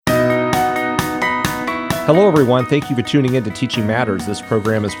Hello, everyone. Thank you for tuning in to Teaching Matters. This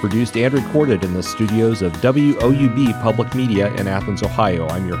program is produced and recorded in the studios of WOUB Public Media in Athens, Ohio.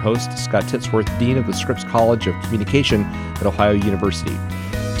 I'm your host, Scott Titsworth, Dean of the Scripps College of Communication at Ohio University.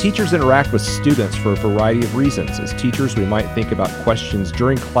 Teachers interact with students for a variety of reasons. As teachers, we might think about questions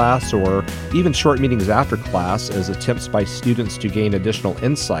during class or even short meetings after class as attempts by students to gain additional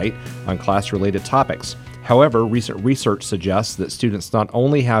insight on class-related topics. However, recent research suggests that students not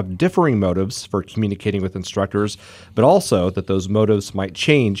only have differing motives for communicating with instructors, but also that those motives might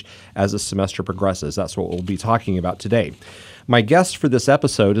change as the semester progresses. That's what we'll be talking about today. My guest for this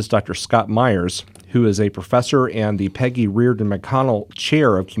episode is Dr. Scott Myers, who is a professor and the Peggy Reardon McConnell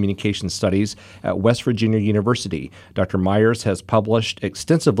Chair of Communication Studies at West Virginia University. Dr. Myers has published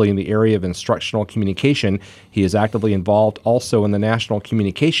extensively in the area of instructional communication. He is actively involved also in the National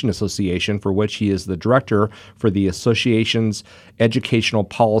Communication Association, for which he is the director for the association's Educational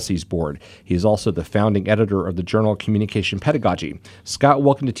Policies Board. He is also the founding editor of the journal Communication Pedagogy. Scott,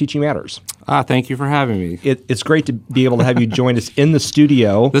 welcome to Teaching Matters. Thank you for having me. It's great to be able to have you join us in the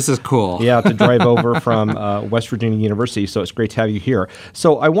studio. This is cool. Yeah, to drive over from West Virginia University, so it's great to have you here.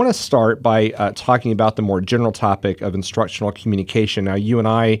 So I want to start by talking about the more general topic of instructional communication. Now, you and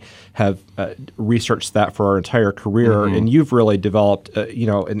I have researched that for our entire career, and you've really developed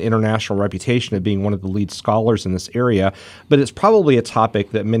an international reputation of being one of the lead scholars in this area, but it's probably a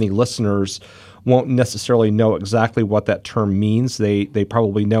topic that many listeners won't necessarily know exactly what that term means. They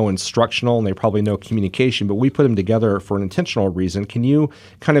probably know instructional and they probably know communication, but we put them together for an intentional reason. Can you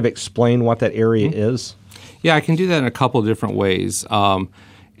kind of explain what that area is? Yeah, I can do that in a couple of different ways.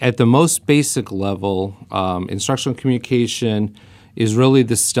 At the most basic level, instructional communication is really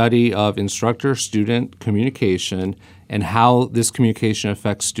the study of instructor-student communication and how this communication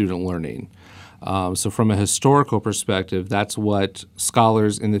affects student learning. So from a historical perspective, that's what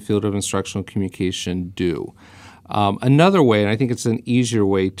scholars in the field of instructional communication do. Another way, and I think it's an easier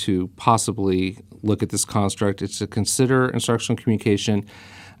way to possibly look at this construct, is to consider instructional communication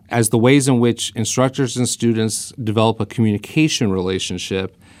as the ways in which instructors and students develop a communication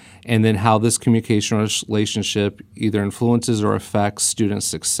relationship, and then how this communication relationship either influences or affects student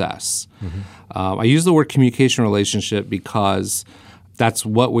success. I use the word communication relationship because that's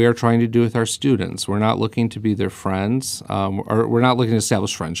what we are trying to do with our students. We're not looking to be their friends, or we're not looking to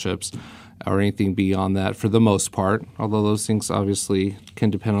establish friendships or anything beyond that for the most part, although those things obviously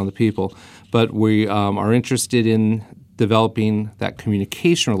can depend on the people. But we are interested in developing that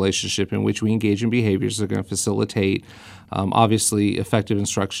communication relationship in which we engage in behaviors that are going to facilitate, obviously, effective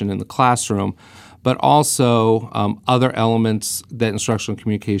instruction in the classroom, but also other elements that instructional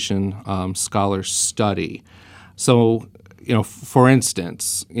communication scholars study. So, for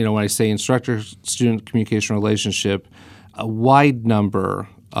instance, when I say instructor-student communication relationship, a wide number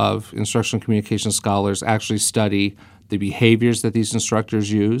of instructional communication scholars actually study the behaviors that these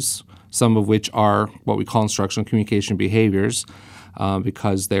instructors use, some of which are what we call instructional communication behaviors,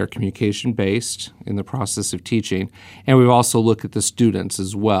 because they are communication-based in the process of teaching. And we also look at the students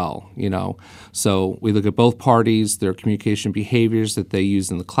as well, So we look at both parties, their communication behaviors that they use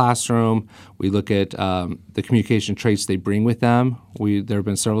in the classroom. We look at the communication traits they bring with them. There have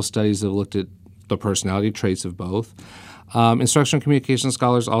been several studies that have looked at the personality traits of both. Instructional communication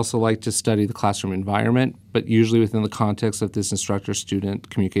scholars also like to study the classroom environment, but usually within the context of this instructor-student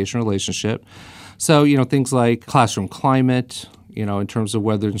communication relationship. So, things like classroom climate, in terms of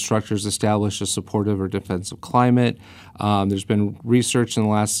whether instructors establish a supportive or defensive climate. There's been research in the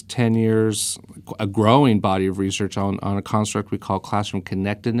last 10 years, a growing body of research on a construct we call classroom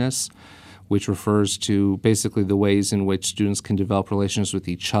connectedness, which refers to basically the ways in which students can develop relations with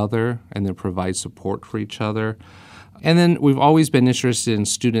each other and then provide support for each other. And then we've always been interested in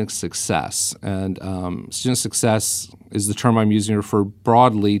student success. And student success is the term I'm using to refer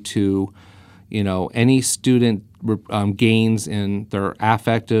broadly to any student gains in their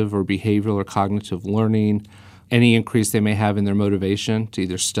affective or behavioral or cognitive learning, any increase they may have in their motivation to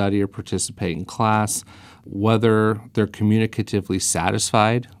either study or participate in class, whether they're communicatively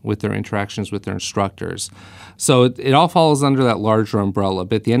satisfied with their interactions with their instructors. So it all falls under that larger umbrella.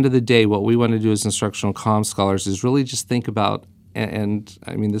 But at the end of the day, what we want to do as instructional comm scholars is really just think about, and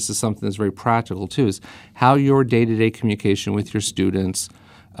I mean this is something that's very practical too, is how your day-to-day communication with your students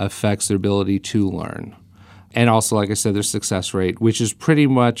affects their ability to learn. And also, like I said, their success rate, which is pretty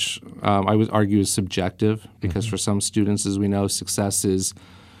much, I would argue, is subjective, because for some students, as we know, success is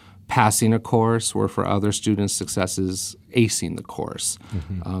passing a course, where for other students, success is acing the course.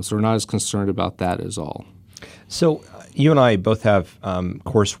 So we're not as concerned about that as all. So you and I both have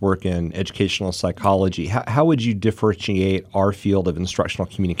coursework in educational psychology. How would you differentiate our field of instructional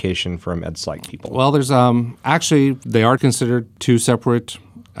communication from ed psych people? Well, there's actually they are considered two separate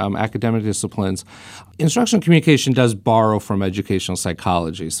academic disciplines. Instructional communication does borrow from educational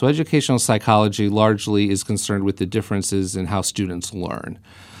psychology. So educational psychology largely is concerned with the differences in how students learn.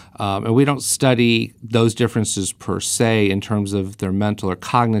 And we don't study those differences per se in terms of their mental or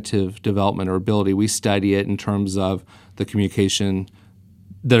cognitive development or ability. We study it in terms of the communication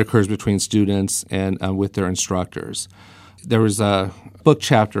that occurs between students and with their instructors. There was a book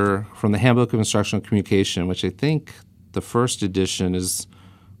chapter from the Handbook of Instructional Communication, which I think the first edition is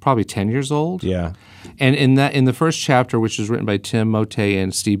probably 10 years old. Yeah. And in the first chapter, which was written by Tim Mote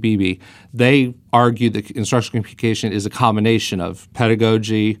and Steve Beebe, they argued that instructional communication is a combination of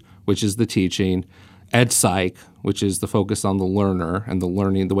pedagogy, which is the teaching, ed psych, which is the focus on the learner and the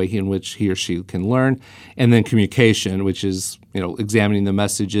learning, the way in which he or she can learn, and then communication, which is examining the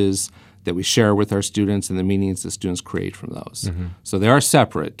messages that we share with our students and the meanings that students create from those. Mm-hmm. So they are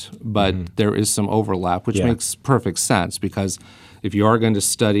separate, but there is some overlap, which makes perfect sense because if you are going to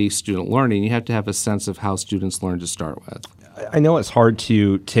study student learning, you have to have a sense of how students learn to start with. I know it's hard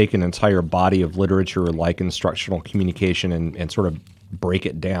to take an entire body of literature like instructional communication and sort of break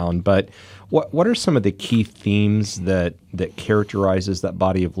it down, but what are some of the key themes that characterizes that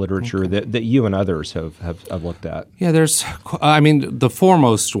body of literature that you and others have looked at? Yeah, the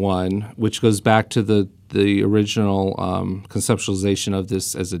foremost one, which goes back to the original conceptualization of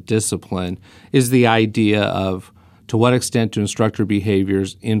this as a discipline, is the idea of to what extent do instructor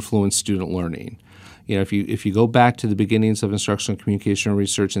behaviors influence student learning. If you go back to the beginnings of instructional communication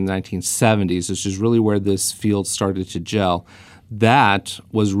research in the 1970s, which is really where this field started to gel, that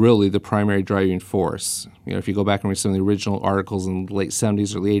was really the primary driving force. If you go back and read some of the original articles in the late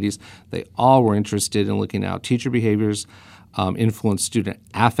 70s, early 80s, they all were interested in looking at how teacher behaviors influence student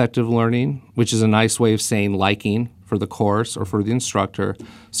affective learning, which is a nice way of saying liking for the course or for the instructor,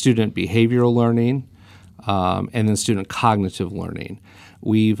 student behavioral learning, and then student cognitive learning.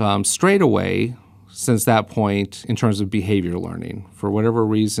 We've strayed away since that point in terms of behavior learning. For whatever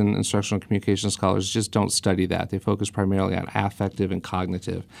reason, instructional communication scholars just don't study that. They focus primarily on affective and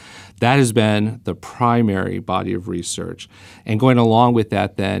cognitive. That has been the primary body of research. And going along with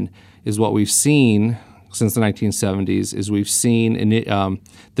that then is what we've seen since the 1970s is we've seen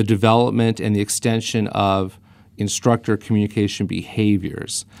the development and the extension of instructor communication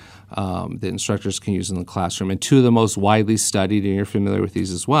behaviors that instructors can use in the classroom. And two of the most widely studied, and you're familiar with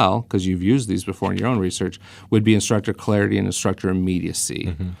these as well because you've used these before in your own research, would be instructor clarity and instructor immediacy.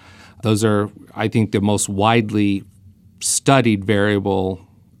 Mm-hmm. Those are, I think, the most widely studied variable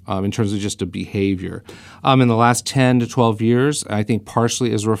in terms of just a behavior. In the last 10 to 12 years, I think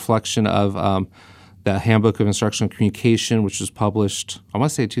partially as a reflection of the Handbook of Instructional Communication, which was published, I want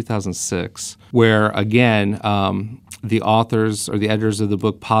to say 2006, where, again, the authors or the editors of the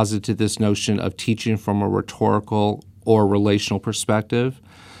book posited this notion of teaching from a rhetorical or relational perspective.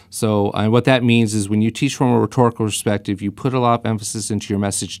 So what that means is when you teach from a rhetorical perspective, you put a lot of emphasis into your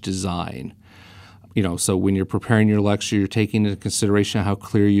message design. So when you're preparing your lecture, you're taking into consideration how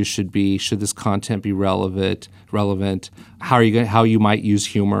clear you should be. Should this content be relevant? How you might use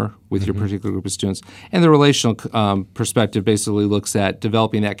humor with your particular group of students? And the relational perspective basically looks at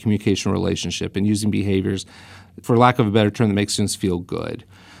developing that communication relationship and using behaviors, for lack of a better term, that make students feel good.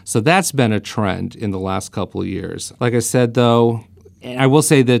 So that's been a trend in the last couple of years. Like I said, though, and I will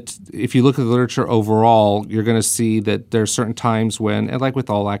say that if you look at the literature overall, you're going to see that there are certain times when, and like with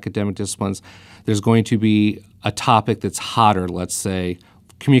all academic disciplines, there's going to be a topic that's hotter, let's say.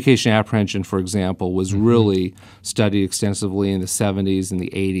 Communication apprehension, for example, was really studied extensively in the 70s and the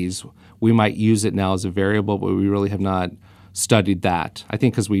 80s. We might use it now as a variable, but we really have not studied that. I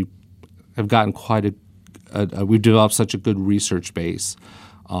think because we have gotten we've developed such a good research base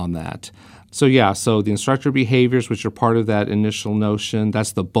on that. So the instructor behaviors, which are part of that initial notion,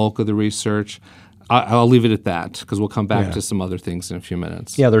 that's the bulk of the research. I'll leave it at that because we'll come back to some other things in a few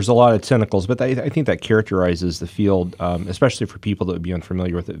minutes. Yeah, there's a lot of tentacles, but I think that characterizes the field, especially for people that would be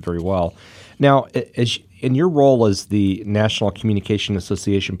unfamiliar with it very well. Now, in your role as the National Communication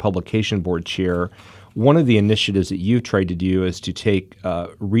Association Publication Board Chair, one of the initiatives that you've tried to do is to take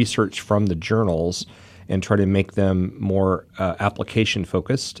research from the journals and try to make them more application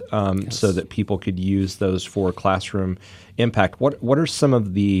focused so that people could use those for classroom impact. What are some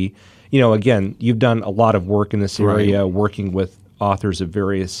of the, again, you've done a lot of work in this area, working with authors of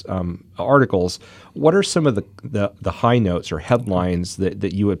various articles. What are some of the high notes or headlines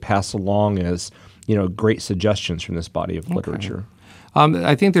that you would pass along as, great suggestions from this body of literature?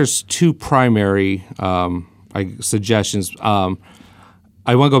 I think there's two primary suggestions.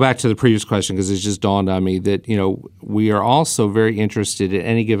 I want to go back to the previous question because it just dawned on me that, we are also very interested at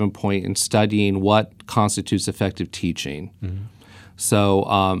any given point in studying what constitutes effective teaching. Mm-hmm.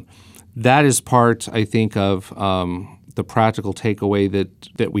 So that is part, I think, of the practical takeaway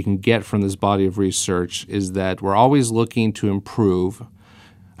that we can get from this body of research is that we're always looking to improve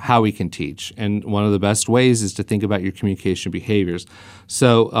how we can teach. And one of the best ways is to think about your communication behaviors.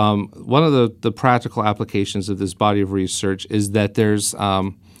 So one of the practical applications of this body of research is that there's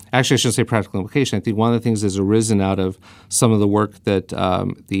actually, I shouldn't say practical implication. I think one of the things that's arisen out of some of the work that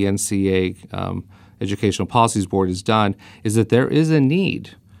the NCAA Educational Policies Board has done is that there is a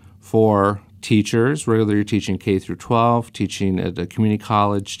need for teachers, whether you're teaching K through 12, teaching at a community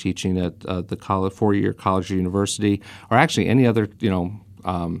college, teaching at the four-year college or university, or actually any other,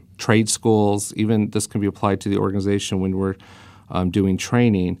 trade schools. Even this can be applied to the organization when we're doing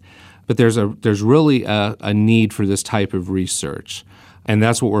training. But there's really a need for this type of research. And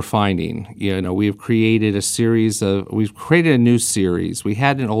that's what we're finding. We've created a new series. We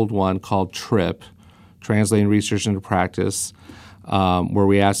had an old one called TRIP, Translating Research into Practice, where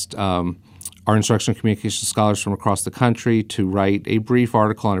we asked our instructional communication scholars from across the country to write a brief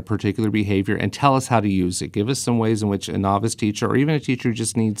article on a particular behavior and tell us how to use it. Give us some ways in which a novice teacher or even a teacher who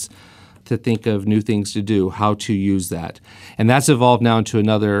just needs to think of new things to do, how to use that. And that's evolved now into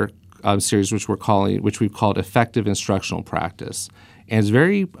another series which we've called Effective Instructional Practice. And it's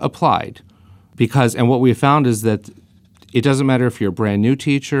very applied and what we found is that it doesn't matter if you're a brand new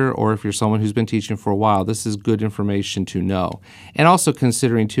teacher or if you're someone who's been teaching for a while. This is good information to know. And also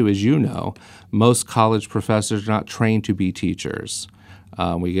considering, too, as you know, most college professors are not trained to be teachers.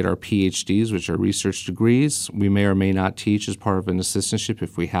 We get our PhDs, which are research degrees. We may or may not teach as part of an assistantship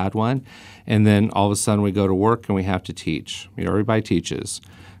if we had one. And then all of a sudden we go to work and we have to teach. Everybody teaches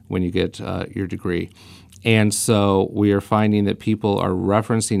when you get your degree. And so we are finding that people are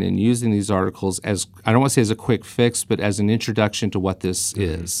referencing and using these articles as, I don't want to say as a quick fix, but as an introduction to what this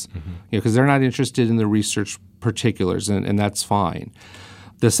is. Mm-hmm. Because they're not interested in the research particulars, and that's fine.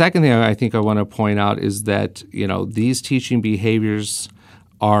 The second thing I think I want to point out is that, these teaching behaviors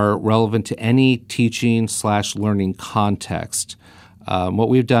are relevant to any teaching/learning context. What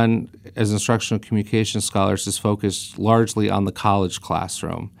we've done as instructional communication scholars is focused largely on the college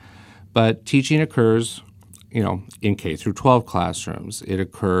classroom. But teaching occurs in K through 12 classrooms. It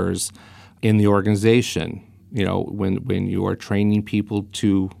occurs in the organization, when you are training people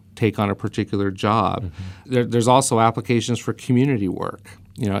to take on a particular job. Mm-hmm. There's also applications for community work.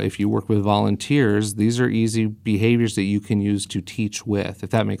 If you work with volunteers, these are easy behaviors that you can use to teach with,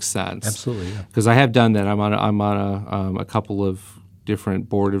 if that makes sense. Absolutely, yeah. Because I have done that. I'm on a couple of different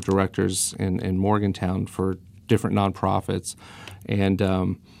board of directors in Morgantown for different nonprofits. And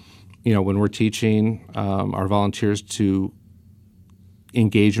when we're teaching our volunteers to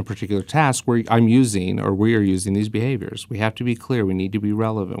engage in particular tasks, we are using these behaviors. We have to be clear. We need to be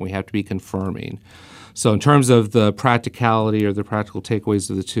relevant. We have to be confirming. So in terms of the practicality or the practical takeaways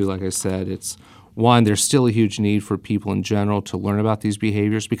of the two, like I said, it's one, there's still a huge need for people in general to learn about these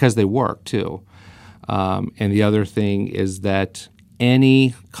behaviors because they work too. And the other thing is that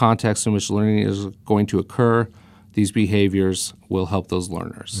any context in which learning is going to occur, these behaviors will help those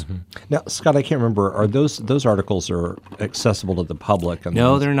learners. Mm-hmm. Now, Scott, I can't remember, are those articles are accessible to the public?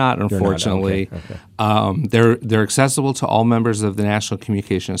 No, they're not, unfortunately. They're not? Okay. They're accessible to all members of the National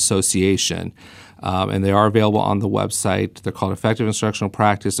Communication Association, and they are available on the website. They're called Effective Instructional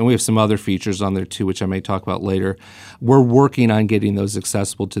Practice, and we have some other features on there too, which I may talk about later. We're working on getting those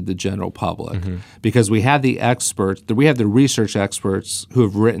accessible to the general public because we have the research experts who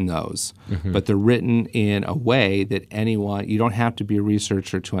have written those, but they're written in a way that you don't have to be a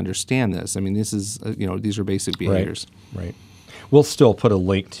researcher to understand this. I mean, this is these are basic behaviors. Right. We'll still put a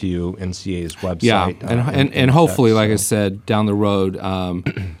link to NCA's website. Yeah, and hopefully, like I said, down the road,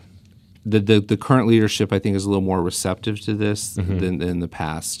 the current leadership, I think, is a little more receptive to this than in the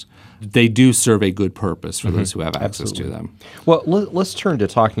past. They do serve a good purpose for those who have access to them. Well, let's turn to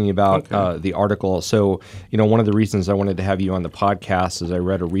talking about the article. So, one of the reasons I wanted to have you on the podcast is I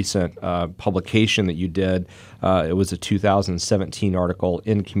read a recent publication that you did. It was a 2017 article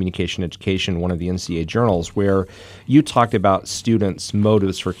in Communication Education, one of the NCAA journals, where you talked about students'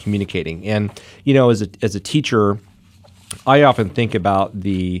 motives for communicating. And, as a teacher, I often think about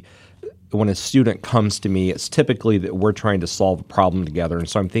when a student comes to me, it's typically that we're trying to solve a problem together. And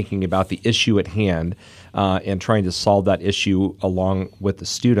so I'm thinking about the issue at hand and trying to solve that issue along with the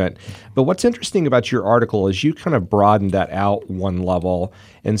student. But what's interesting about your article is you kind of broaden that out one level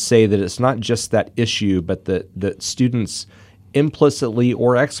and say that it's not just that issue, but that students implicitly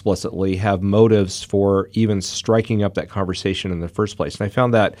or explicitly have motives for even striking up that conversation in the first place. And I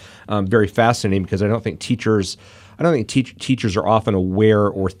found that very fascinating because I don't think teachers are often aware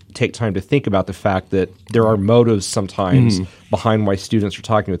or take time to think about the fact that there are motives sometimes behind why students are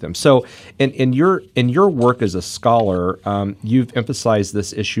talking with them. So in your work as a scholar, you've emphasized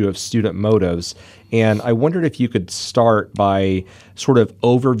this issue of student motives. And I wondered if you could start by sort of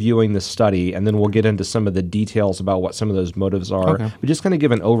overviewing the study, and then we'll get into some of the details about what some of those motives are. Okay. But just kind of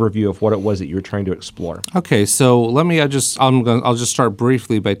give an overview of what it was that you were trying to explore. Okay, so I'll just start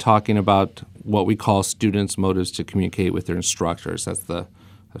briefly by talking about what we call students' motives to communicate with their instructors. That's the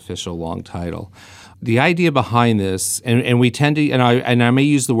official long title. The idea behind this, and we tend to, and I may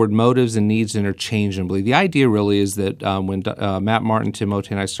use the word motives and needs interchangeably. The idea really is that when Matt Martin, Tim Otte,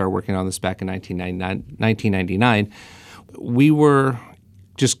 and I started working on this back in 1999, we were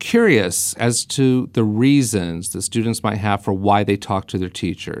just curious as to the reasons that students might have for why they talk to their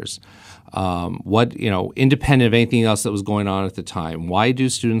teachers. Independent of anything else that was going on at the time, why do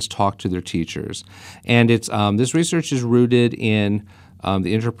students talk to their teachers? And it's this research is rooted in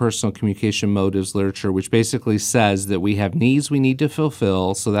the interpersonal communication motives literature, which basically says that we have needs we need to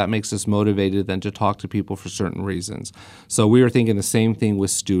fulfill, so that makes us motivated then to talk to people for certain reasons. So we were thinking the same thing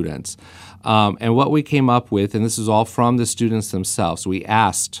with students. And what we came up with, and this is all from the students themselves, we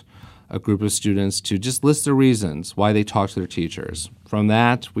asked a group of students to just list the reasons why they talk to their teachers. From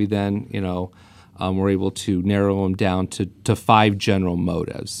that, we then, were able to narrow them down to 5 general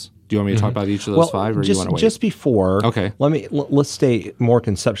motives. Do you want me to talk about each of those 5, or do you want to wait? Just before, okay. Let's stay more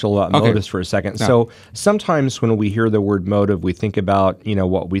conceptual about motives for a second. Yeah. So sometimes when we hear the word motive, we think about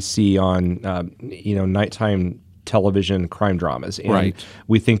what we see on nighttime television crime dramas, and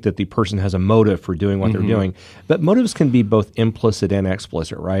we think that the person has a motive for doing what they're doing. But motives can be both implicit and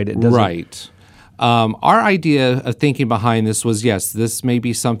explicit, right? It doesn't. Right. Our idea of thinking behind this was, yes, this may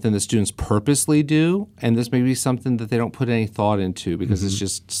be something that students purposely do, and this may be something that they don't put any thought into because it's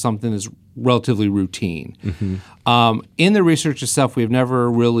just something that's relatively routine. In the research itself, we've never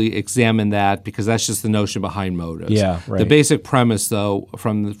really examined that because that's just the notion behind motives. Yeah, right. The basic premise, though,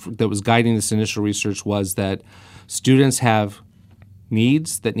 that was guiding this initial research was that students have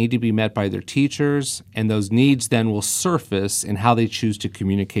needs that need to be met by their teachers, and those needs then will surface in how they choose to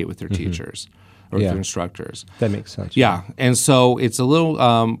communicate with their teachers or with their instructors. That makes sense. Yeah, and so it's a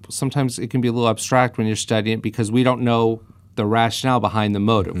little, sometimes it can be a little abstract when you're studying it because we don't know the rationale behind the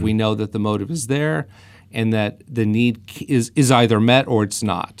motive. We know that the motive is there and that the need is either met or it's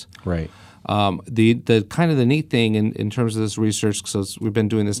not. Right. The kind of the neat thing in terms of this research, so we've been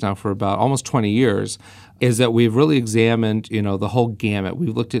doing this now for about almost 20 years, is that we've really examined, the whole gamut.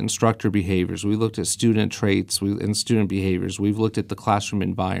 We've looked at instructor behaviors, we looked at student traits and student behaviors, we've looked at the classroom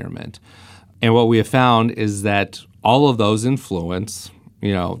environment. And what we have found is that all of those influence,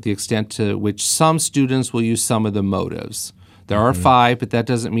 the extent to which some students will use some of the motives. There are 5, but that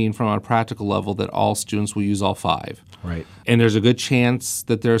doesn't mean from a practical level that all students will use all 5. Right. And there's a good chance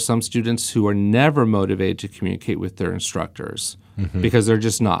that there are some students who are never motivated to communicate with their instructors because they're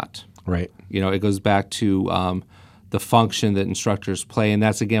just not. Right. It goes back to the function that instructors play, and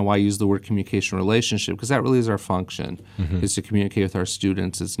that's, again, why I use the word communication relationship, because that really is our function, is to communicate with our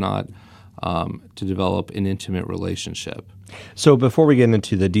students. It's not to develop an intimate relationship. So before we get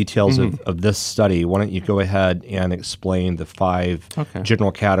into the details of this study, why don't you go ahead and explain the 5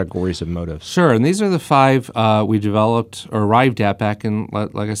 general categories of motives? Sure, and these are the 5 we developed or arrived at back in,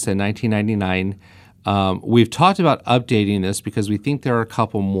 like I said, 1999. We've talked about updating this because we think there are a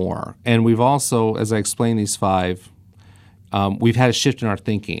couple more. And we've also, as I explain these 5, we've had a shift in our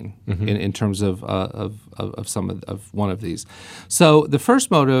thinking in terms of some of one of these. So the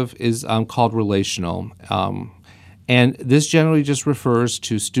first motive is called relational, and this generally just refers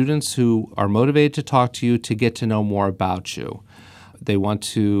to students who are motivated to talk to you to get to know more about you. They want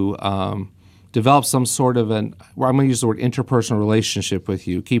to develop some sort of I'm going to use the word interpersonal relationship with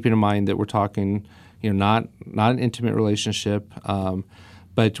you, keeping in mind that we're talking, not an intimate relationship.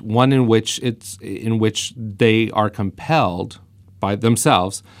 But one in which they are compelled by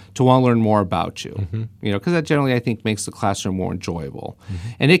themselves to want to learn more about you. Because that generally, I think, makes the classroom more enjoyable.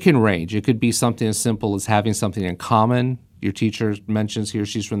 And it can range. It could be something as simple as having something in common. Your teacher mentions he or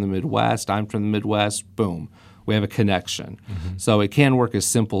she's from the Midwest. I'm from the Midwest. Boom, we have a connection. So it can work as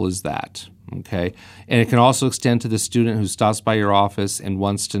simple as that. Okay, and it can also extend to the student who stops by your office and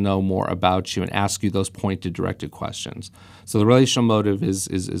wants to know more about you and ask you those pointed, directed questions. So the relational motive is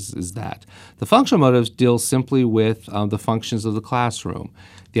that. The functional motives deal simply with the functions of the classroom.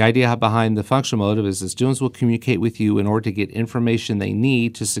 The idea behind the functional motive is that students will communicate with you in order to get information they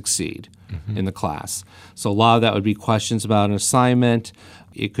need to succeed. in the class. So a lot of that would be questions about an assignment.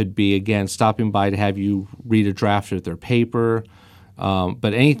 It could be, again, stopping by to have you read a draft of their paper.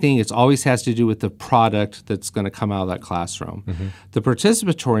 But anything, it always has to do with the product that's going to come out of that classroom. The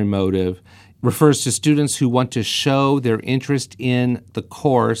participatory motive refers to students who want to show their interest in the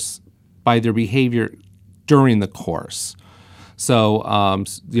course by their behavior during the course. So,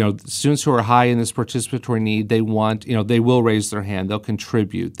 students who are high in this participatory need, they will raise their hand, they'll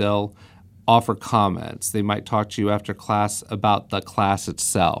contribute, they'll offer comments, they might talk to you after class about the class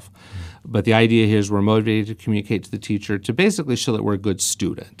itself. But the idea here is we're motivated to communicate to the teacher to basically show that we're a good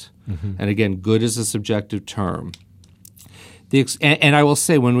student. And again, good is a subjective term. And I will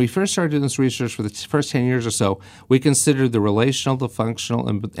say, when we first started doing this research for the first 10 years or so, we considered the relational, the functional,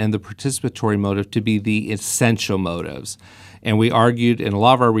 and the participatory motive to be the essential motives. And we argued in a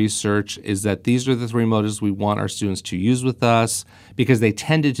lot of our research is that these are the three motives we want our students to use with us because they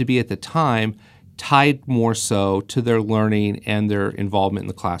tended to be, at the time, tied more so to their learning and their involvement in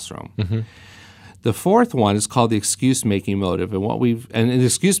the classroom. The fourth one is called the excuse-making motive, and the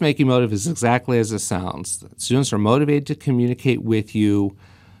excuse-making motive is exactly as it sounds. Students are motivated to communicate with you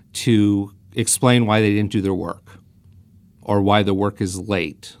to explain why they didn't do their work or why the work is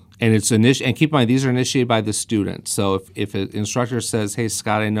late. And and keep in mind, these are initiated by the student. So if an instructor says, "Hey,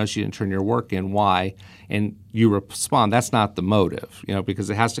 Scott, I know you didn't turn your work in. Why?" and you respond, that's not the motive, because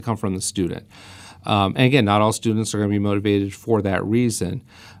it has to come from the student. And again, not all students are going to be motivated for that reason.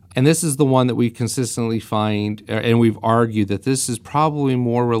 And this is the one that we consistently find, and we've argued that this is probably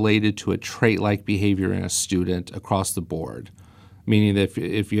more related to a trait-like behavior in a student across the board. Meaning that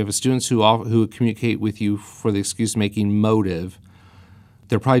if you have students who communicate with you for the excuse-making motive,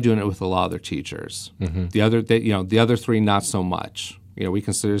 they're probably doing it with a lot of their teachers. The other three, not so much. We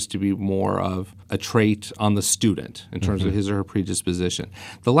consider this to be more of a trait on the student in terms of his or her predisposition.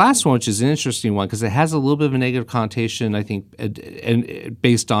 The last one, which is an interesting one because it has a little bit of a negative connotation, I think, and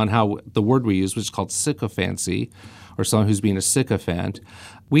based on how the word we use, which is called sycophancy, or someone who's being a sycophant.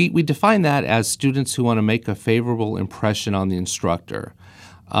 We define that as students who want to make a favorable impression on the instructor.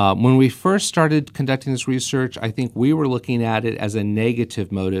 When we first started conducting this research, I think we were looking at it as a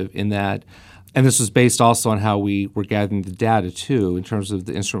negative motive in that, and this was based also on how we were gathering the data too, in terms of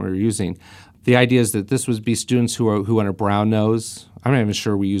the instrument we were using. The idea is that this would be students who want a brown nose. I'm not even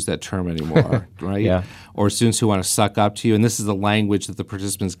sure we use that term anymore, right? Yeah. Or students who want to suck up to you, and this is the language that the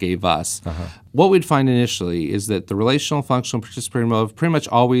participants gave us. What we'd find initially is that the relational, functional, participatory motive pretty much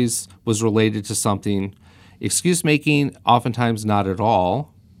always was related to something. Excuse-making, oftentimes not at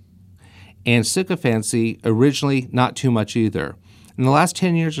all, and sycophancy, originally not too much either. In the last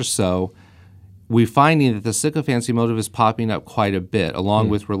 10 years or so, we're finding that the sycophancy motive is popping up quite a bit, along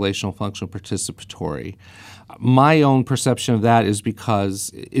with relational, functional, participatory. My own perception of that is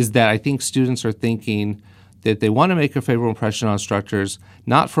that I think students are thinking that they want to make a favorable impression on instructors,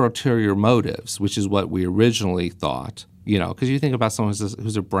 not for ulterior motives, which is what we originally thought. Because you think about someone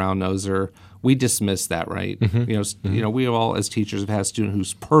who's a brown noser, we dismiss that, right? We all as teachers have had a student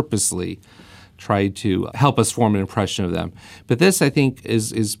who's purposely tried to help us form an impression of them. But this, I think,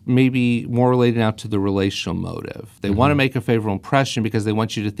 is maybe more related now to the relational motive. They want to make a favorable impression because they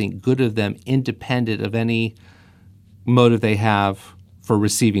want you to think good of them independent of any motive they have for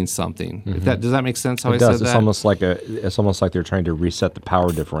receiving something. Does that make sense how I said that? It's almost like they're trying to reset the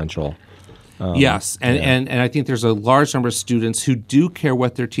power differential. Yes, and I think there's a large number of students who do care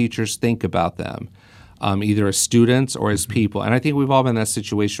what their teachers think about them. Either as students or as people. And I think we've all been in that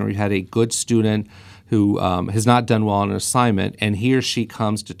situation where you had a good student who has not done well on an assignment, and he or she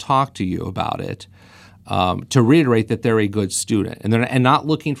comes to talk to you about it, to reiterate that they're a good student. And they're not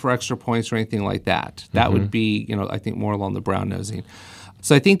looking for extra points or anything like that. That would be, I think, more along the brown nosing.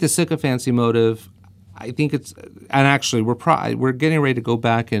 So I think the sycophancy motive, I think and actually we're getting ready to go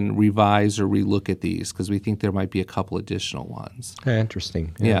back and revise or relook at these because we think there might be a couple additional ones.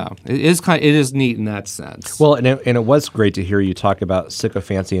 Interesting. Yeah. It is neat in that sense. Well, and it was great to hear you talk about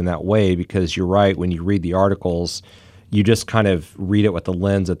sycophancy in that way because you're right. When you read the articles, you just kind of read it with the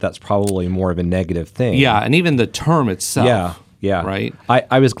lens that that's probably more of a negative thing. Yeah, and even the term itself. Yeah. Right?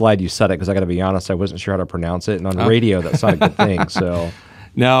 I was glad you said it because I got to be honest, I wasn't sure how to pronounce it, and on radio that's not a good thing. So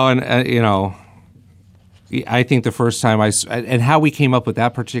no, and I think the first time and how we came up with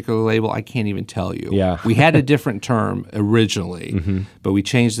that particular label, I can't even tell you. Yeah. We had a different term originally, but we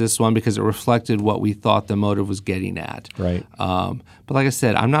changed this one because it reflected what we thought the motive was getting at. Right. But like I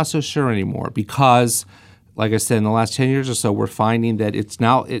said, I'm not so sure anymore because, like I said, in the last 10 years or so, we're finding that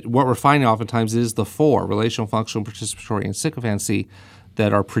what we're finding oftentimes is the four, relational, functional, participatory, and sycophancy,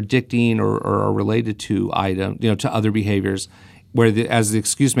 that are predicting or are related to to other behaviors. as the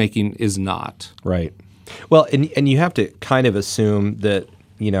excuse making is not. Right. Well, and you have to kind of assume that,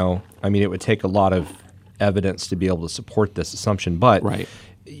 it would take a lot of evidence to be able to support this assumption, but Right.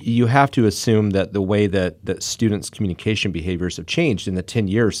 you have to assume that the way that students' communication behaviors have changed in the 10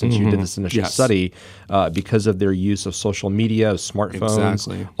 years since you did this initial Yes. study because of their use of social media, of smartphones,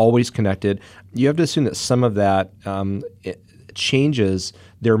 Exactly. always connected. You have to assume that some of that it changes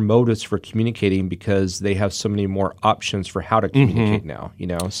their motives for communicating because they have so many more options for how to communicate now,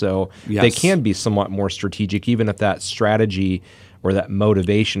 So Yes. they can be somewhat more strategic, even if that strategy or that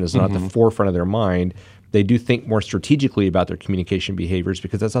motivation is not at the forefront of their mind. They do think more strategically about their communication behaviors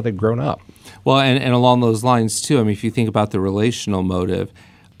because that's how they've grown up. Well, and along those lines too, if you think about the relational motive,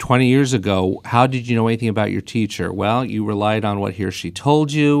 20 years ago, how did you know anything about your teacher? Well, you relied on what he or she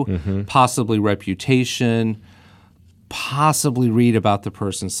told you, possibly reputation, possibly read about the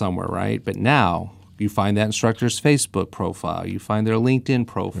person somewhere, right? But now you find that instructor's Facebook profile, you find their LinkedIn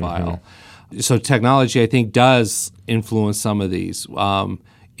profile. So technology, I think, does influence some of these.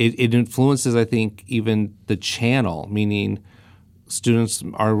 It influences, I think, even the channel, meaning students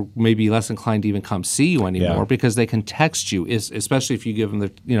are maybe less inclined to even come see you anymore because they can text you, especially if you give them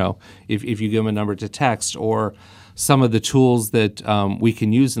if you give them a number to text, or some of the tools that we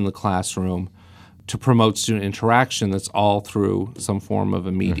can use in the classroom to promote student interaction. That's all through some form of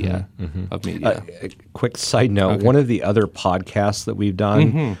media. A quick side note, one of the other podcasts that we've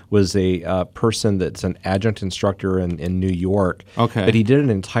done was a person that's an adjunct instructor in New York. Okay. But he did an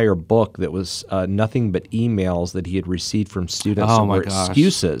entire book that was nothing but emails that he had received from students Oh, that my were gosh.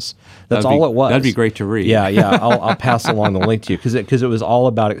 excuses. That's That'd be- all it was. that'd be great to read. Yeah. I'll pass along the link to you because it was all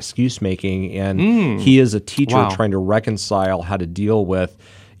about excuse making, and he is a teacher Wow. trying to reconcile how to deal with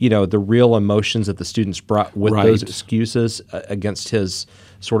the real emotions that the students brought with Right. those excuses against his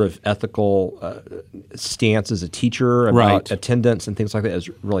sort of ethical stance as a teacher about Right. attendance and things like that. Is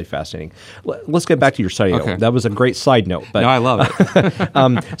really fascinating. Let's get back to your study. Okay. That was a great side note. But No, I love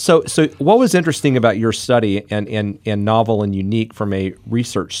it. so what was interesting about your study and novel and unique from a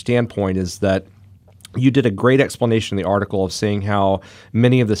research standpoint is that you did a great explanation in the article of saying how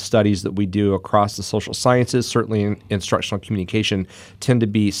many of the studies that we do across the social sciences, certainly in instructional communication, tend to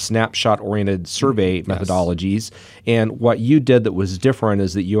be snapshot-oriented survey methodologies. And what you did that was different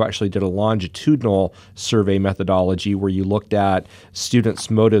is that you actually did a longitudinal survey methodology where you looked at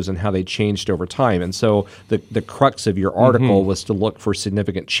students' motives and how they changed over time. And so the crux of your article was to look for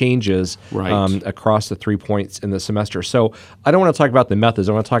significant changes Right. across the 3 points in the semester. So I don't want to talk about the methods.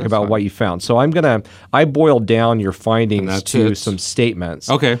 I want to talk about what you found. So I boiled down your findings to it. some statements.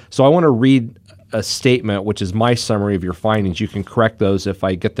 Okay. So I want to read a statement, which is my summary of your findings. You can correct those if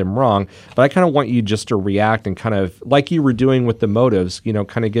I get them wrong, but I kind of want you just to react and kind of, like you were doing with the motives,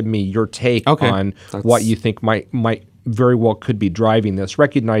 kind of give me your take on what you think might very well could be driving this,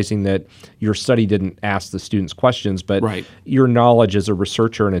 recognizing that your study didn't ask the students questions, but your knowledge as a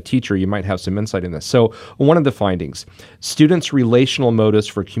researcher and a teacher, you might have some insight in this. So one of the findings, students' relational motives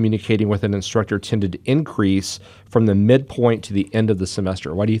for communicating with an instructor tended to increase from the midpoint to the end of the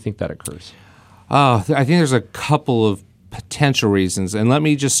semester. Why do you think that occurs? I think there's a couple of potential reasons. And let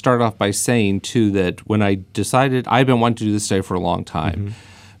me just start off by saying, too, that when I decided, I've been wanting to do this study for a long time.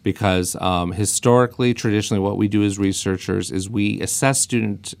 Because historically, traditionally, what we do as researchers is we assess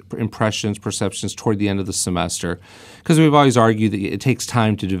student impressions, perceptions toward the end of the semester, because we've always argued that it takes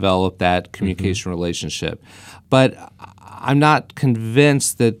time to develop that communication relationship. But I'm not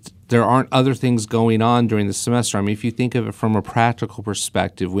convinced that there aren't other things going on during the semester. If you think of it from a practical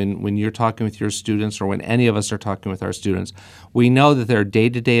perspective, when you're talking with your students or when any of us are talking with our students, we know that there are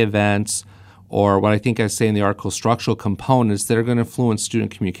day-to-day events or what I think I say in the article, structural components that are going to influence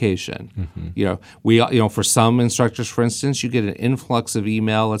student communication. For some instructors, for instance, you get an influx of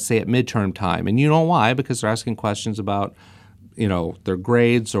email, let's say at midterm time, and you know why? Because they're asking questions about, their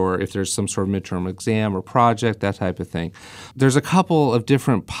grades or if there's some sort of midterm exam or project, that type of thing. There's a couple of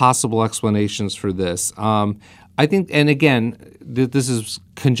different possible explanations for this. I think, and again, this is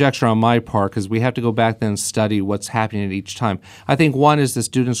conjecture on my part because we have to go back then and study what's happening at each time. I think one is the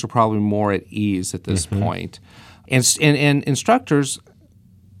students are probably more at ease at this point. And instructors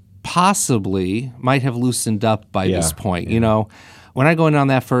possibly might have loosened up by this point. When I go in on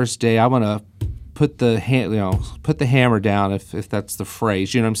that first day, I want to put the hammer down, if that's the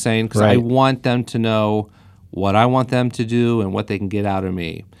phrase. You know what I'm saying? Because I want them to know what I want them to do and what they can get out of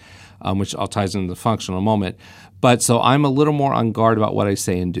me, which all ties into the functional moment. But so I'm a little more on guard about what I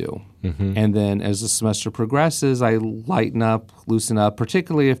say and do. And then as the semester progresses, I lighten up, loosen up,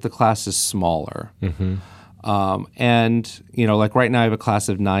 particularly if the class is smaller. And, like right now I have a class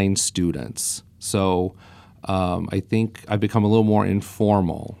of 9 students. So I think I've become a little more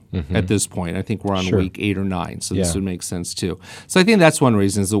informal at this point. I think we're on week 8 or 9, so this would make sense too. So I think that's one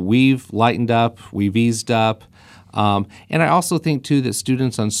reason is that we've lightened up, we've eased up. And I also think too that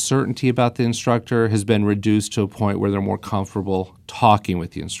students' uncertainty about the instructor has been reduced to a point where they're more comfortable talking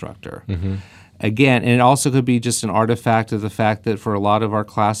with the instructor. Again, and it also could be just an artifact of the fact that for a lot of our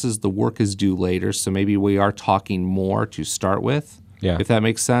classes, the work is due later, so maybe we are talking more to start with, if that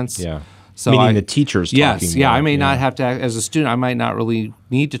makes sense. Yeah. So Meaning the teacher's talking Yes, more. I may not have to, as a student, I might not really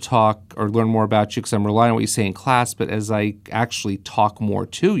need to talk or learn more about you because I'm relying on what you say in class, but as I actually talk more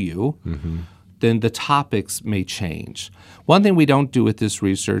to you, then the topics may change. One thing we don't do with this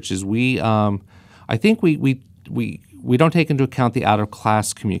research is I think we don't take into account the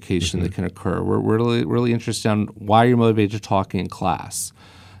out-of-class communication that can occur. We're really interested in why you're motivated to talk in class,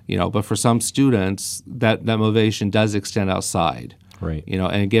 but for some students, that motivation does extend outside. Right.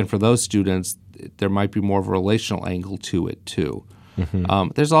 And again, for those students, there might be more of a relational angle to it too.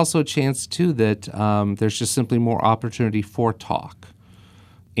 There's also a chance too that there's just simply more opportunity for talk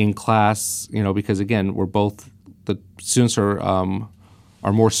in class. Because again, the students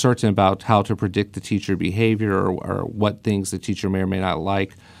are more certain about how to predict the teacher behavior or what things the teacher may or may not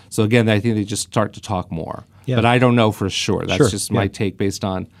like. So again, I think they just start to talk more. Yeah. But I don't know for sure. That's just my take based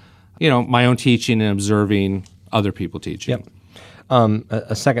on my own teaching and observing other people teaching. Yep.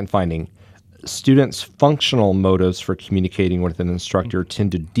 A second finding, students' functional motives for communicating with an instructor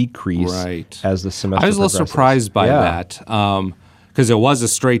tend to decrease as the semester progresses. I was a little surprised by that because it was a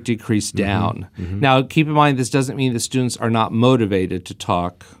straight decrease down. Now, keep in mind, this doesn't mean that students are not motivated to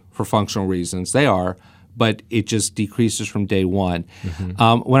talk for functional reasons. They are, but it just decreases from day one.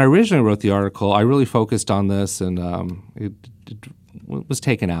 When I originally wrote the article, I really focused on this, and it was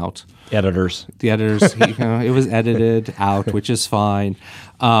taken out. The editors, it was edited out, which is fine.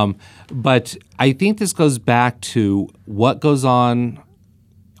 But I think this goes back to what goes on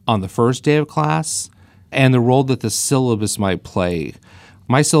the first day of class and the role that the syllabus might play.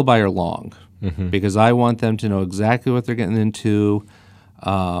 My syllabi are long because I want them to know exactly what they're getting into,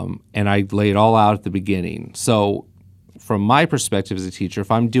 and I lay it all out at the beginning. So from my perspective as a teacher,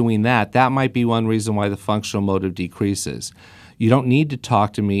 if I'm doing that, that might be one reason why the functional motive decreases. You don't need to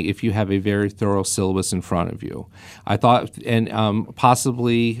talk to me if you have a very thorough syllabus in front of you. I thought, and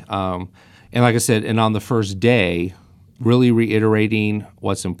possibly, and like I said, and on the first day, really reiterating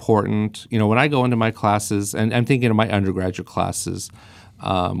what's important. When I go into my classes, and I'm thinking of my undergraduate classes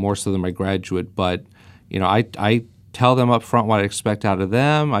more so than my graduate, but I tell them up front what I expect out of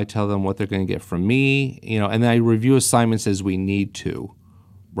them. I tell them what they're going to get from me, and then I review assignments as we need to,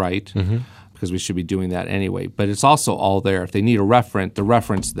 right? Because we should be doing that anyway. But it's also all there. If they need a referent, the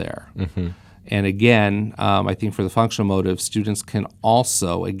reference there. And again, I think for the functional motive, students can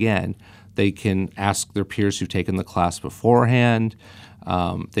also, again, they can ask their peers who've taken the class beforehand.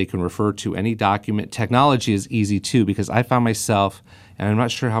 They can refer to any document. Technology is easy too because I found myself, and I'm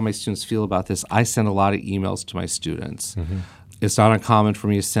not sure how my students feel about this, I send a lot of emails to my students. It's not uncommon for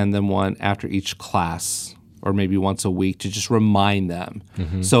me to send them one after each class or maybe once a week to just remind them.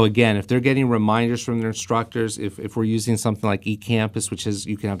 So again, if they're getting reminders from their instructors, if we're using something like eCampus, which is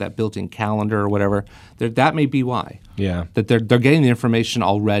you can have that built-in calendar or whatever, that may be why. Yeah. That they're getting the information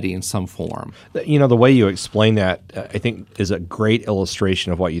already in some form. The way you explain that, I think, is a great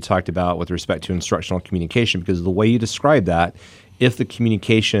illustration of what you talked about with respect to instructional communication, because the way you describe that, if the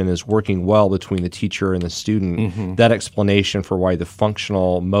communication is working well between the teacher and the student, that explanation for why the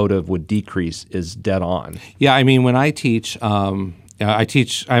functional motive would decrease is dead on. Yeah, I mean, when I teach, I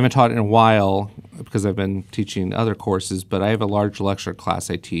haven't taught in a while because I've been teaching other courses, but I have a large lecture class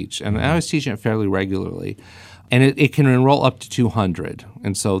I teach, and I was teaching it fairly regularly. And it can enroll up to 200.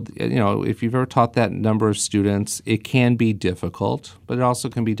 And so, if you've ever taught that number of students, it can be difficult, but it also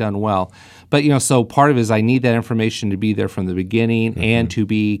can be done well. But, so part of it is I need that information to be there from the beginning and to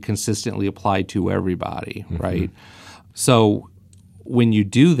be consistently applied to everybody, right? So when you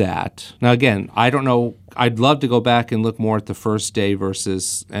do that, now again, I don't know, I'd love to go back and look more at the first day but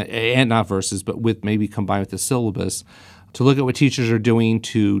with maybe combined with the syllabus to look at what teachers are doing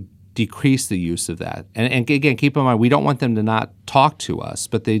to decrease the use of that. And again, keep in mind, we don't want them to not talk to us,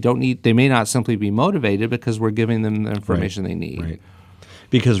 but they may not simply be motivated because we're giving them the information they need. Right.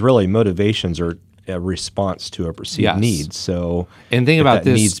 Because really, motivations are a response to a perceived need. So, and think about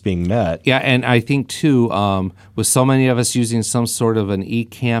this, needs being met. Yeah, and I think too, with so many of us using some sort of an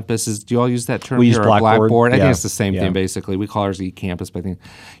e-campus, do you all use that term? We here, use Blackboard. I think it's the same thing basically. We call ours e-campus, but I think,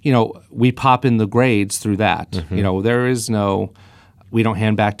 we pop in the grades through that. There is no We don't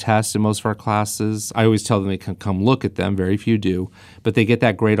hand back tests in most of our classes. I always tell them they can come look at them. Very few do. But they get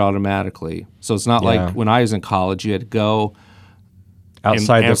that grade automatically. So it's not like when I was in college, you had to go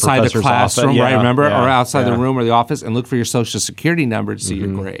outside the classroom, office. right? Remember? Yeah, or outside yeah. the room or the office and look for your social security number to see your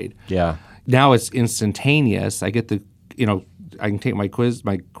grade. Yeah. Now it's instantaneous. I get I can take my quiz.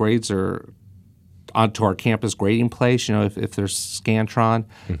 My grades are onto our campus grading place. If there's Scantron,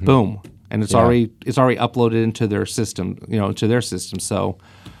 boom, and it's already uploaded into their system. Into their system. So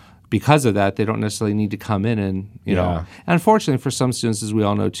because of that, they don't necessarily need to come in and And unfortunately, for some students, as we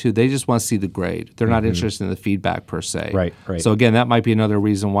all know too, they just want to see the grade. They're not interested in the feedback per se. Right. So again, that might be another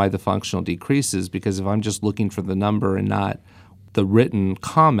reason why the functional decreases, because if I'm just looking for the number and not the written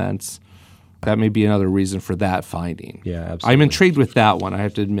comments, that may be another reason for that finding. Yeah, absolutely. I'm intrigued with that one, I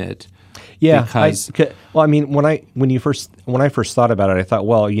have to admit. Yeah, because when I first thought about it, I thought,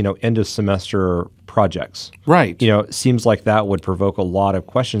 end of semester projects, right? Seems like that would provoke a lot of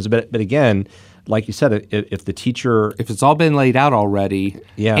questions. But again, like you said, if the teacher, if it's all been laid out already,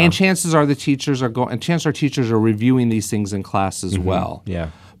 and chances are teachers are reviewing these things in class as well. Yeah,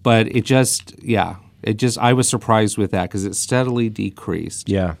 but I was surprised with that because it steadily decreased.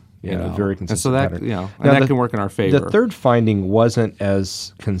 Yeah. Very consistent and so that pattern. that can work in our favor. The third finding wasn't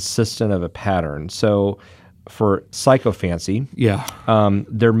as consistent of a pattern. So for psychophancy,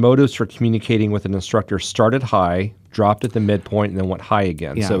 their motives for communicating with an instructor started high, dropped at the midpoint, and then went high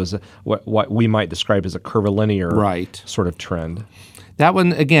again. So it was what we might describe as a curvilinear sort of trend. That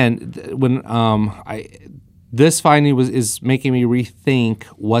one again, this finding is making me rethink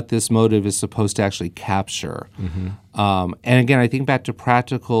what this motive is supposed to actually capture. And again, I think back to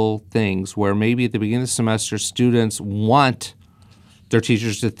practical things where maybe at the beginning of the semester, students want their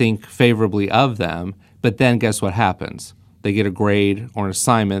teachers to think favorably of them, but then guess what happens? They get a grade or an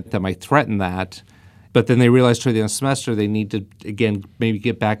assignment that might threaten that, but then they realize toward the end of the semester they need to, again, maybe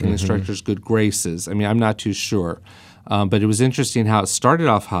get back in the instructor's good graces. I mean, I'm not too sure. But it was interesting how it started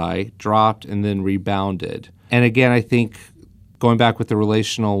off high, dropped, and then rebounded. And again, I think going back with the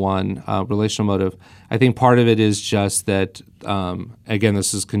relational motive, I think part of it is just that, again,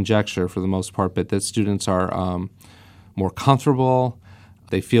 this is conjecture for the most part, but that students are more comfortable,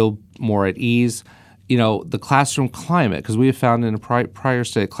 they feel more at ease. The classroom climate, because we have found in a prior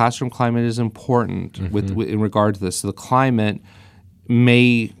study, classroom climate is important in regard to this. So the climate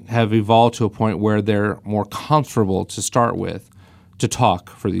may have evolved to a point where they're more comfortable to start with to talk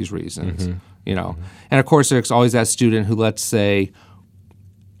for these reasons. And of course, there's always that student who, let's say,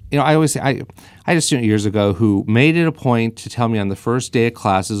 I always say, I had a student years ago who made it a point to tell me on the first day of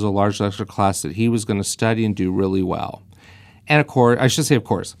classes, a large lecture class, that he was going to study and do really well. And of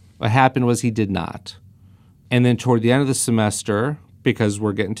course, what happened was he did not. And then toward the end of the semester, because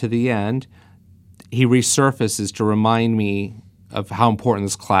we're getting to the end, he resurfaces to remind me of how important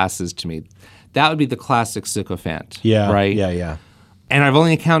this class is to me. That would be the classic sycophant, right? Yeah. And I've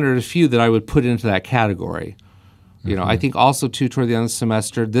only encountered a few that I would put into that category. I think also, too, toward the end of the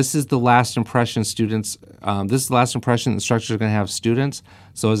semester, this is the last impression instructors are going to have students.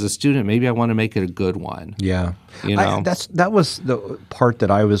 So as a student, maybe I want to make it a good one. Yeah. That was the part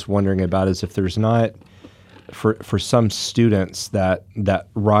that I was wondering about, is if there's not, for some students, that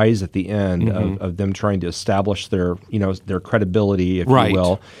rise at the end of them trying to establish their credibility, if you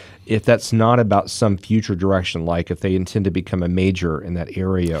will, if that's not about some future direction, like if they intend to become a major in that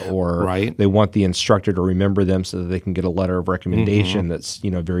area, or they want the instructor to remember them so that they can get a letter of recommendation that's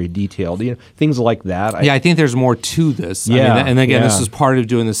very detailed, things like that. I think there's more to this. And again, this is part of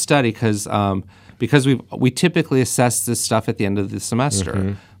doing the study because we typically assess this stuff at the end of the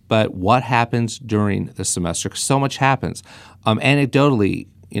semester. But what happens during the semester? 'Cause so much happens. Anecdotally,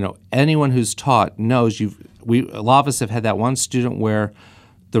 anyone who's taught knows a lot of us have had that one student where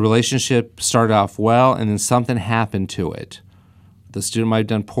the relationship started off well, and then something happened to it. The student might have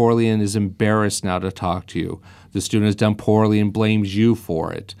done poorly and is embarrassed now to talk to you. The student has done poorly and blames you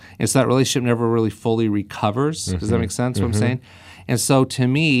for it. And so that relationship never really fully recovers. Does that make sense, what I'm saying? And so to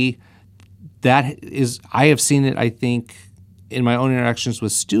me, I have seen it, I think, in my own interactions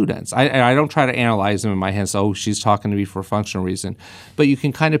with students. I don't try to analyze them in my head, so, oh, she's talking to me for a functional reason. But you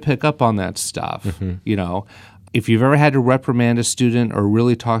can kind of pick up on that stuff, If you've ever had to reprimand a student or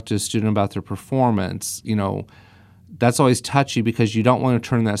really talk to a student about their performance, that's always touchy because you don't want to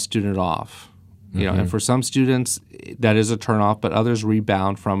turn that student off. And for some students, that is a turnoff, but others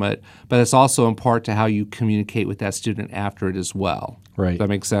rebound from it. But it's also in part to how you communicate with that student after it as well. Right. Does that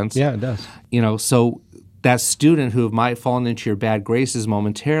make sense? Yeah, it does. So that student who might have fallen into your bad graces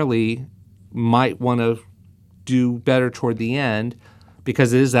momentarily might want to do better toward the end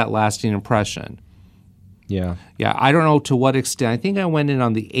because it is that lasting impression. Yeah. Yeah, I don't know to what extent. I think I went in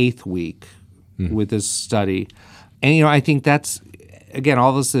on the 8th week with this study. And, I think that's, again,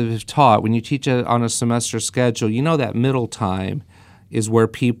 all of us that have taught, when you teach on a semester schedule, that middle time is where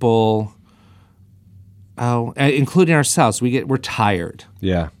people, including ourselves, we're tired.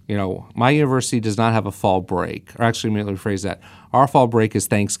 Yeah. My university does not have a fall break. Or actually, let me rephrase that. Our fall break is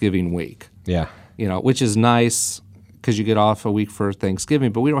Thanksgiving week. Yeah. Which is nice because you get off a week for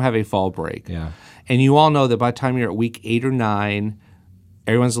Thanksgiving, but we don't have a fall break. Yeah. And you all know that by the time you're at week 8 or 9,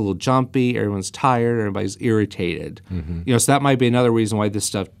 everyone's a little jumpy, everyone's tired, everybody's irritated. So that might be another reason why this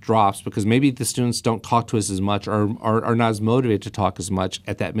stuff drops, because maybe the students don't talk to us as much or are not as motivated to talk as much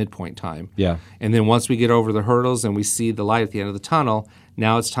at that midpoint time. Yeah. And then once we get over the hurdles and we see the light at the end of the tunnel,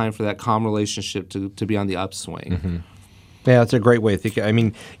 now it's time for that calm relationship to be on the upswing. Yeah, that's a great way of thinking. I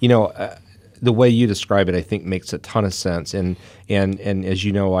mean, the way you describe it, I think, makes a ton of sense. And as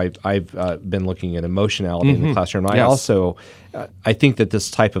you know, I've been looking at emotionality in the classroom. I also, I think that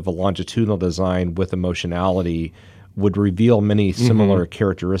this type of a longitudinal design with emotionality would reveal many similar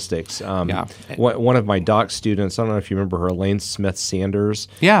characteristics. One of my doc students, I don't know if you remember her, Elaine Smith Sanders.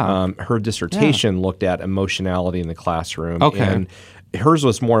 Her dissertation looked at emotionality in the classroom. Okay. And hers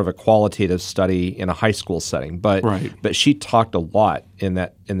was more of a qualitative study in a high school setting, but she talked a lot in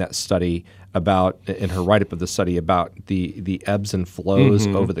that study about, in her write-up of the study, about the ebbs and flows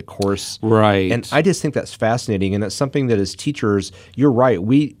over the course. Right. And I just think that's fascinating, and it's something that as teachers, you're right,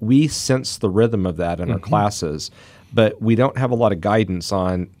 we sense the rhythm of that in our classes, but we don't have a lot of guidance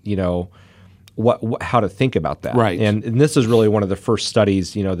on, how to think about that. Right. And this is really one of the first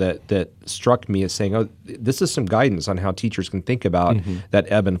studies, that struck me as saying, this is some guidance on how teachers can think about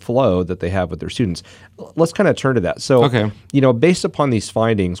that ebb and flow that they have with their students. Let's kind of turn to that. So, based upon these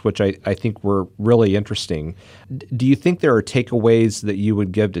findings, which I think were really interesting, do you think there are takeaways that you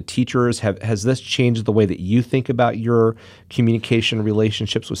would give to teachers? Has this changed the way that you think about your communication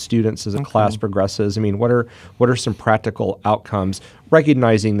relationships with students as a class progresses? I mean, what are some practical outcomes,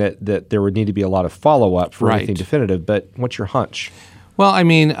 recognizing that there would need to be a lot of follow-up for anything definitive, but what's your hunch? Well, I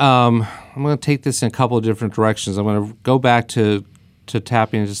mean, I'm going to take this in a couple of different directions. I'm going to go back to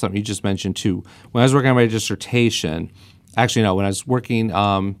tapping into something you just mentioned, too. When I was working on my dissertation, when I was working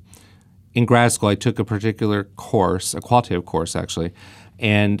in grad school, I took a particular course, a qualitative course, actually,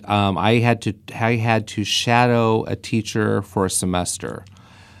 and I had to shadow a teacher for a semester.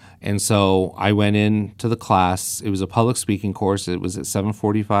 And so I went into the class. It was a public speaking course. It was at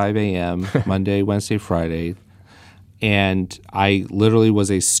 7:45 a.m., Monday, Wednesday, Friday. And I literally was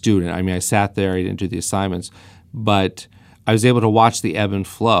a student. I mean, I sat there. I didn't do the assignments. But I was able to watch the ebb and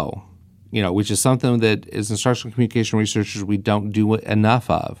flow, which is something that as instructional communication researchers we don't do enough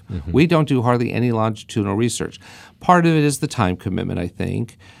of. We don't do hardly any longitudinal research. Part of it is the time commitment, I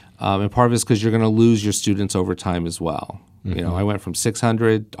think. And part of it is because you're going to lose your students over time as well. I went from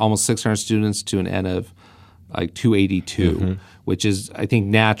almost 600 students to an N of like 282, which is, I think,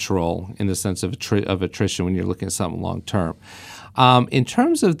 natural in the sense of attrition when you're looking at something long term. In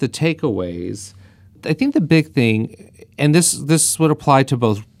terms of the takeaways, I think the big thing, and this would apply to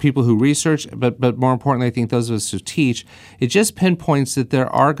both people who research, but more importantly, I think those of us who teach, it just pinpoints that there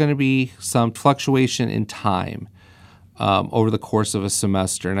are going to be some fluctuation in time over the course of a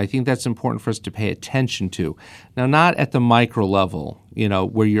semester. And I think that's important for us to pay attention to. Now, not at the micro level,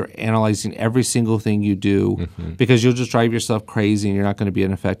 where you're analyzing every single thing you do, because you'll just drive yourself crazy and you're not going to be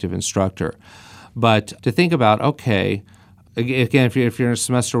an effective instructor. But to think about, okay, again, if you're in a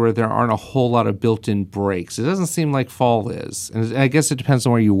semester where there aren't a whole lot of built-in breaks, it doesn't seem like fall is. And I guess it depends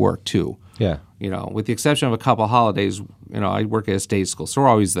on where you work, too. Yeah. With the exception of a couple of holidays, I work at a state school, so we're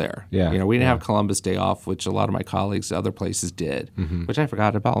always there. Yeah. We didn't have Columbus Day off, which a lot of my colleagues at other places did, which I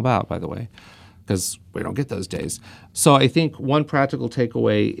forgot about, by the way, because we don't get those days. So I think one practical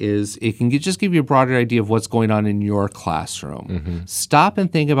takeaway is it can just give you a broader idea of what's going on in your classroom. Stop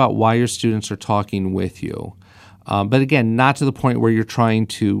and think about why your students are talking with you. But again, not to the point where you're trying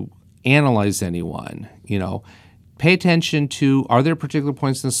to analyze anyone, Pay attention to, are there particular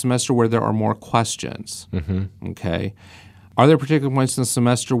points in the semester where there are more questions? Okay. Are there particular points in the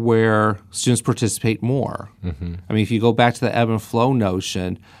semester where students participate more? I mean, if you go back to the ebb and flow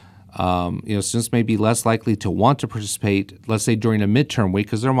notion, students may be less likely to want to participate, let's say during a midterm week,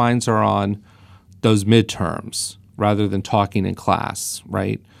 because their minds are on those midterms rather than talking in class,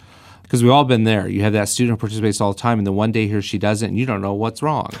 right? Because we've all been there. You have that student who participates all the time, and then one day he or she doesn't, and you don't know what's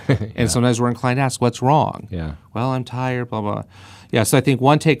wrong. And sometimes we're inclined to ask, what's wrong? Well, I'm tired, blah, blah. Yeah, so I think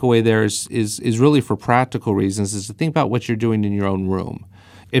one takeaway there is really for practical reasons, is to think about what you're doing in your own room.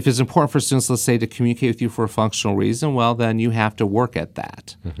 If it's important for students, let's say, to communicate with you for a functional reason, well, then you have to work at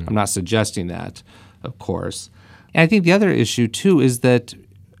that. I'm not suggesting that. of course. And I think the other issue too is that,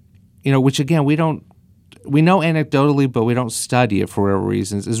 which again, we know anecdotally, but we don't study it for whatever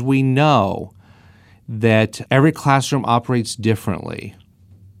reasons, is we know that every classroom operates differently.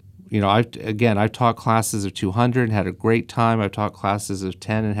 I've taught classes of 200 and had a great time. I've taught classes of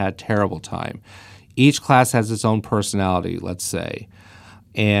 10 and had a terrible time. Each class has its own personality, let's say.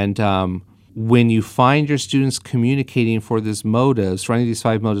 And when you find your students communicating for these motives, for any of these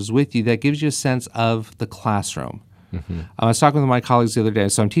 5 motives with you, that gives you a sense of the classroom. Mm-hmm. I was talking with my colleagues the other day.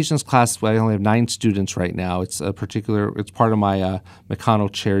 So I'm teaching this class. I only have 9 students right now. It's part of my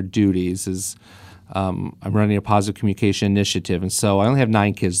McConnell chair duties. I'm running a positive communication initiative, and so I only have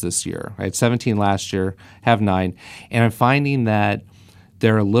 9 kids this year. I had 17 last year, have 9, and I'm finding that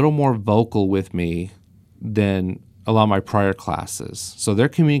they're a little more vocal with me than a lot of my prior classes. So they're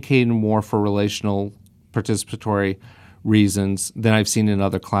communicating more for relational, participatory reasons than I've seen in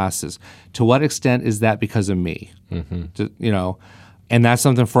other classes. To what extent is that because of me? Mm-hmm. And that's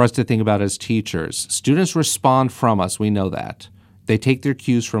something for us to think about as teachers. Students respond from us. We know that. They take their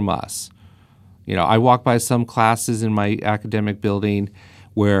cues from us. I walk by some classes in my academic building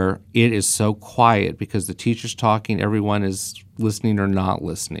where it is so quiet because the teacher's talking, everyone is listening or not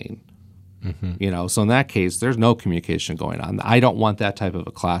listening. Mm-hmm. So in that case, there's no communication going on. I don't want that type of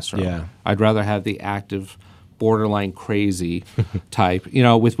a classroom. Yeah. I'd rather have the active, borderline crazy type,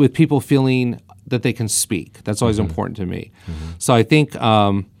 with people feeling that they can speak. That's always important to me. Mm-hmm. So I think,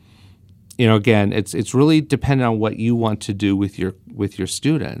 again, it's really dependent on what you want to do with your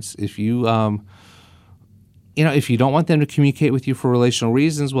students. If you if you don't want them to communicate with you for relational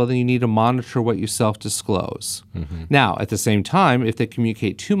reasons, well, then you need to monitor what you self-disclose. Mm-hmm. Now, at the same time, if they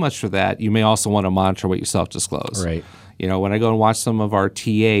communicate too much for that, you may also want to monitor what you self-disclose. Right. When I go and watch some of our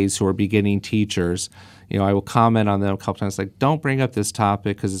TAs who are beginning teachers, I will comment on them a couple times, like, don't bring up this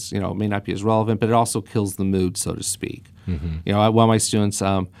topic because, it may not be as relevant, but it also kills the mood, so to speak. Mm-hmm. One of my students,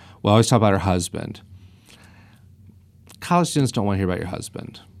 I always talk about her husband. College students don't want to hear about your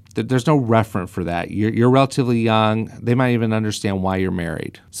husband. There's no referent for that. You're relatively young. They might even understand why you're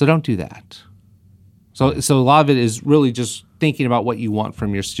married. So don't do that. So a lot of it is really just thinking about what you want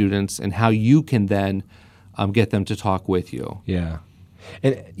from your students and how you can then get them to talk with you. Yeah.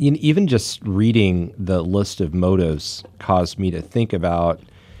 And even just reading the list of motives caused me to think about,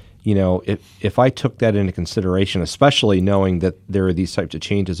 if I took that into consideration, especially knowing that there are these types of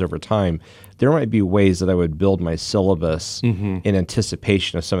changes over time, there might be ways that I would build my syllabus in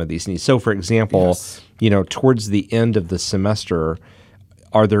anticipation of some of these needs. So, for example, towards the end of the semester,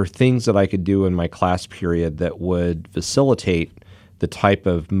 are there things that I could do in my class period that would facilitate the type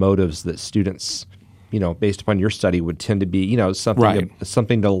of motives that students, based upon your study, would tend to be,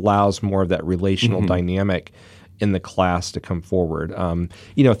 something that allows more of that relational dynamic in the class to come forward,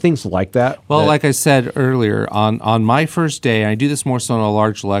 things like that. Well, like I said earlier, on my first day, and I do this more so in a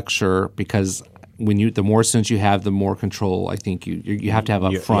large lecture because the more students you have, the more control I think you have to have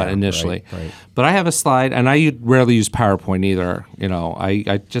up front initially. Right. But I have a slide, and I rarely use PowerPoint either.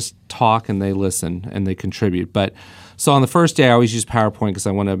 I just talk and they listen and they contribute. But so on the first day, I always use PowerPoint because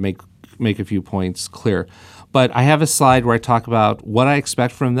I want to make a few points clear. But I have a slide where I talk about what I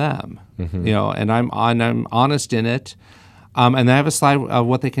expect from them, and I'm honest in it. And I have a slide of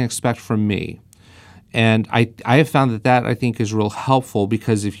what they can expect from me. And I have found that I think is real helpful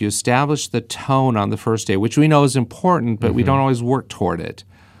because if you establish the tone on the first day, which we know is important, but we don't always work toward it.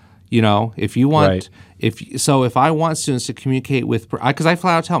 If you want, if I want students to communicate because I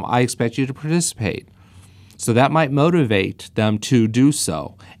flat out tell them, I expect you to participate. So that might motivate them to do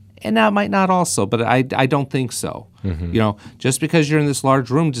so. And that might not also, but I don't think so. Mm-hmm. Just because you're in this large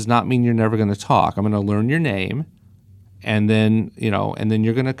room does not mean you're never going to talk. I'm going to learn your name, and then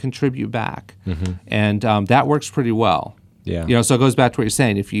you're going to contribute back, and that works pretty well. Yeah. So it goes back to what you're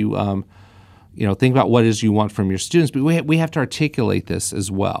saying. If you think about what it is you want from your students, but we have to articulate this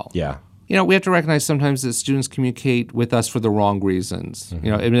as well. Yeah. We have to recognize sometimes that students communicate with us for the wrong reasons.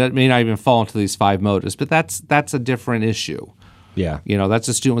 Mm-hmm. It may not even fall into these 5 motives, but that's a different issue. Yeah. That's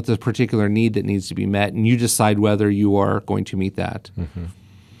a student with a particular need that needs to be met, and you decide whether you are going to meet that. Mm-hmm.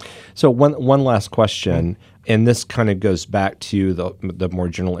 So one last question, and this kind of goes back to the more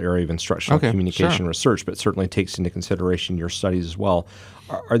general area of instructional communication research, but certainly takes into consideration your studies as well.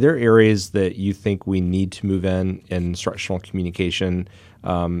 Are there areas that you think we need to move in instructional communication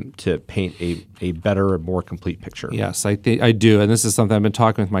to paint a better, more complete picture? Yes, I do, and this is something I've been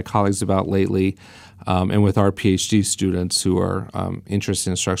talking with my colleagues about lately. And with our PhD students who are interested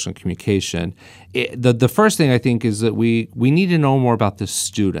in instructional communication. The first thing I think is that we need to know more about the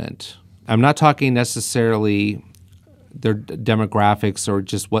student. I'm not talking necessarily demographics or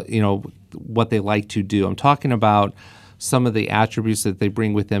just what they like to do. I'm talking about some of the attributes that they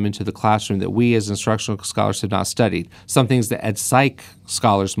bring with them into the classroom that we as instructional scholars have not studied, some things that ed psych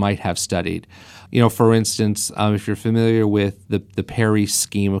scholars might have studied. For instance, if you're familiar with the Perry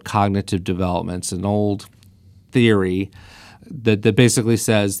scheme of cognitive development, it's an old theory that basically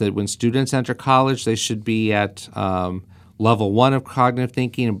says that when students enter college, they should be at level 1 of cognitive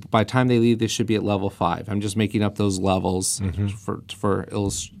thinking, and by the time they leave, they should be at level 5. I'm just making up those levels to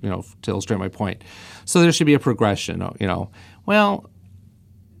illustrate my point. So there should be a progression. Well,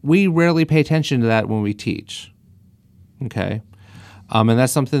 we rarely pay attention to that when we teach. Okay, and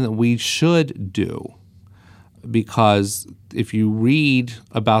that's something that we should do, because if you read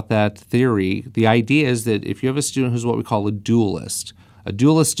about that theory, the idea is that if you have a student who's what we call a dualist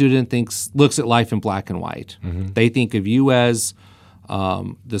student looks at life in black and white. They think of you as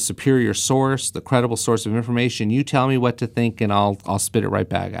the superior source, the credible source of information. You tell me what to think, and I'll spit it right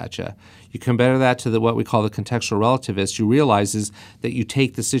back at you. You compare that to what we call the contextual relativist, who realizes that you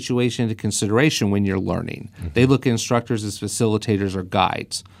take the situation into consideration when you're learning. They look at instructors as facilitators or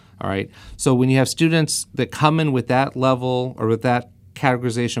guides. All right. So when you have students that come in with that level or with that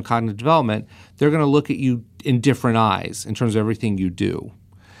categorization of cognitive development, they're going to look at you in different eyes in terms of everything you do.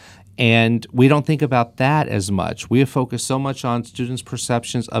 And we don't think about that as much. We have focused so much on students'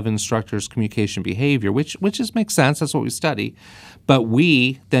 perceptions of instructors' communication behavior, which just makes sense. That's what we study. But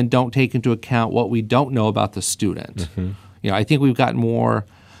we then don't take into account what we don't know about the student. I think we've gotten more,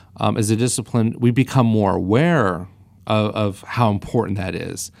 as a discipline, we've become more aware of how important that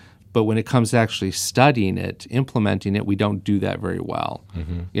is. But when it comes to actually studying it, implementing it, we don't do that very well.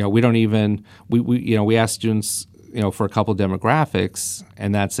 We don't even we ask students for a couple demographics,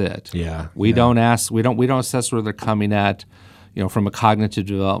 and that's it. We don't assess where they're coming at, from a cognitive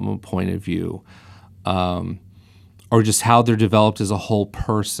development point of view, or just how they're developed as a whole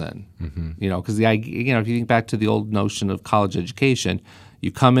person. Because if you think back to the old notion of college education,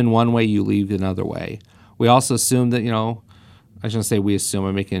 you come in one way, you leave another way. We also assume that I shouldn't say we assume,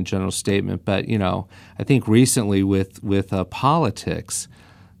 I'm making a general statement, but I think recently with politics,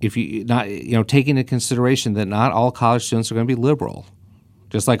 if you not taking into consideration that not all college students are going to be liberal,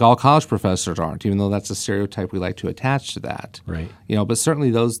 just like all college professors aren't, even though that's a stereotype we like to attach to that. Right. But certainly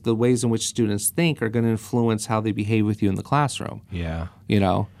the ways in which students think are going to influence how they behave with you in the classroom. Yeah.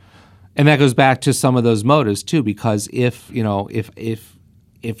 And that goes back to some of those motives too, because if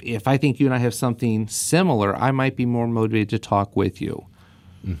I think you and I have something similar, I might be more motivated to talk with you.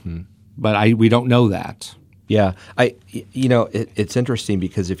 But we don't know that. Yeah. It's interesting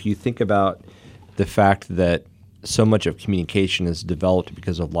because if you think about the fact that so much of communication is developed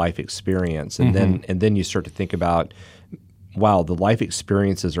because of life experience, and then you start to think about, wow, the life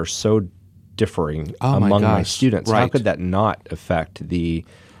experiences are so differing among my students. Right. How could that not affect the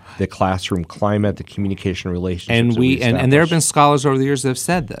classroom climate, the communication relationships? And there have been scholars over the years that have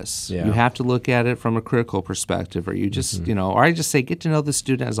said this. Yeah. You have to look at it from a critical perspective, or you just or I just say get to know the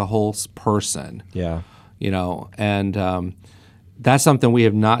student as a whole person. Yeah. And that's something we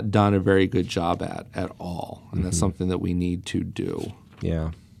have not done a very good job at all, and that's something that we need to do. Yeah.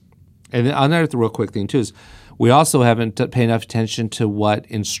 And another real quick thing too is we also haven't paid enough attention to what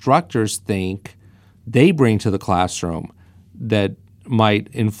instructors think they bring to the classroom that might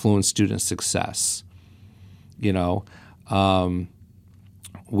influence student success.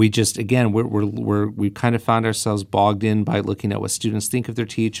 We just we kind of found ourselves bogged in by looking at what students think of their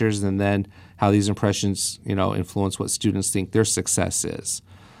teachers, and then how these impressions influence what students think their success is.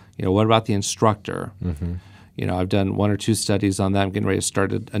 What about the instructor? I've done 1 or 2 studies on that. I'm getting ready to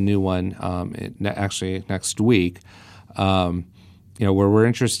start a new one actually next week. Where we're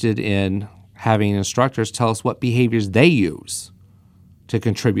interested in having instructors tell us what behaviors they use to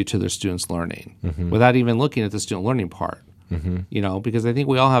contribute to their students' learning, without even looking at the student learning part. Because I think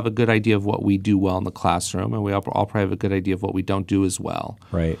we all have a good idea of what we do well in the classroom, and we all probably have a good idea of what we don't do as well.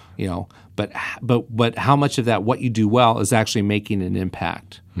 Right. But how much of that what you do well is actually making an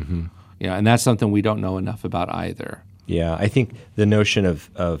impact? And that's something we don't know enough about either. Yeah, I think the notion of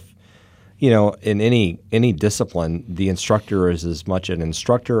in any discipline, the instructor is as much an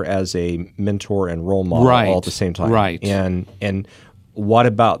instructor as a mentor and role model all at the same time. Right. And what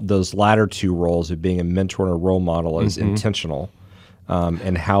about those latter 2 roles of being a mentor and a role model is intentional,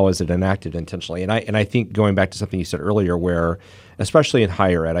 and how is it enacted intentionally? And I think going back to something you said earlier, where especially in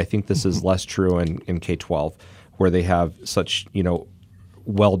higher ed, I think this is less true in K-12, where they have such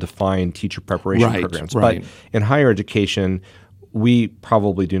well-defined teacher preparation programs. Right. But in higher education, we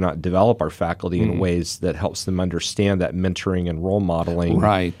probably do not develop our faculty in ways that helps them understand that mentoring and role modeling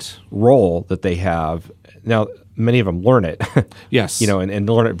role that they have. Now, many of them learn it. Yes. And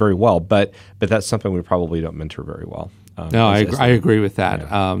learn it very well. But that's something we probably don't mentor very well. No, I agree with that.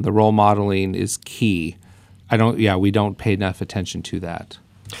 Yeah. The role modeling is key. We don't pay enough attention to that.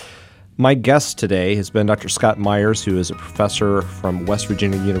 My guest today has been Dr. Scott Myers, who is a professor from West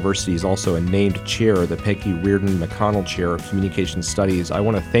Virginia University. He's also a named chair of the Peggy Reardon McConnell Chair of Communication Studies. I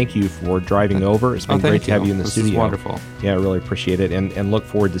want to thank you for driving over. It's been great to have you in the studio. This is wonderful. Yeah, I really appreciate it, and look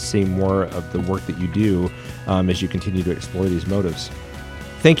forward to seeing more of the work that you do as you continue to explore these motives.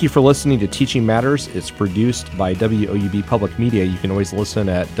 Thank you for listening to Teaching Matters. It's produced by WOUB Public Media. You can always listen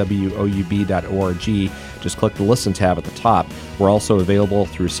at woub.org. Just click the Listen tab at the top. We're also available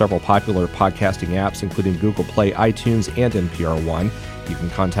through several popular podcasting apps, including Google Play, iTunes, and NPR One. You can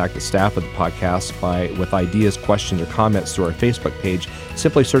contact the staff of the podcast with ideas, questions, or comments through our Facebook page.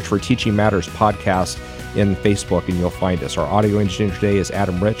 Simply search for Teaching Matters Podcast in Facebook, and you'll find us. Our audio engineer today is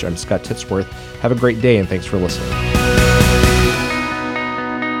Adam Rich. I'm Scott Titsworth. Have a great day, and thanks for listening.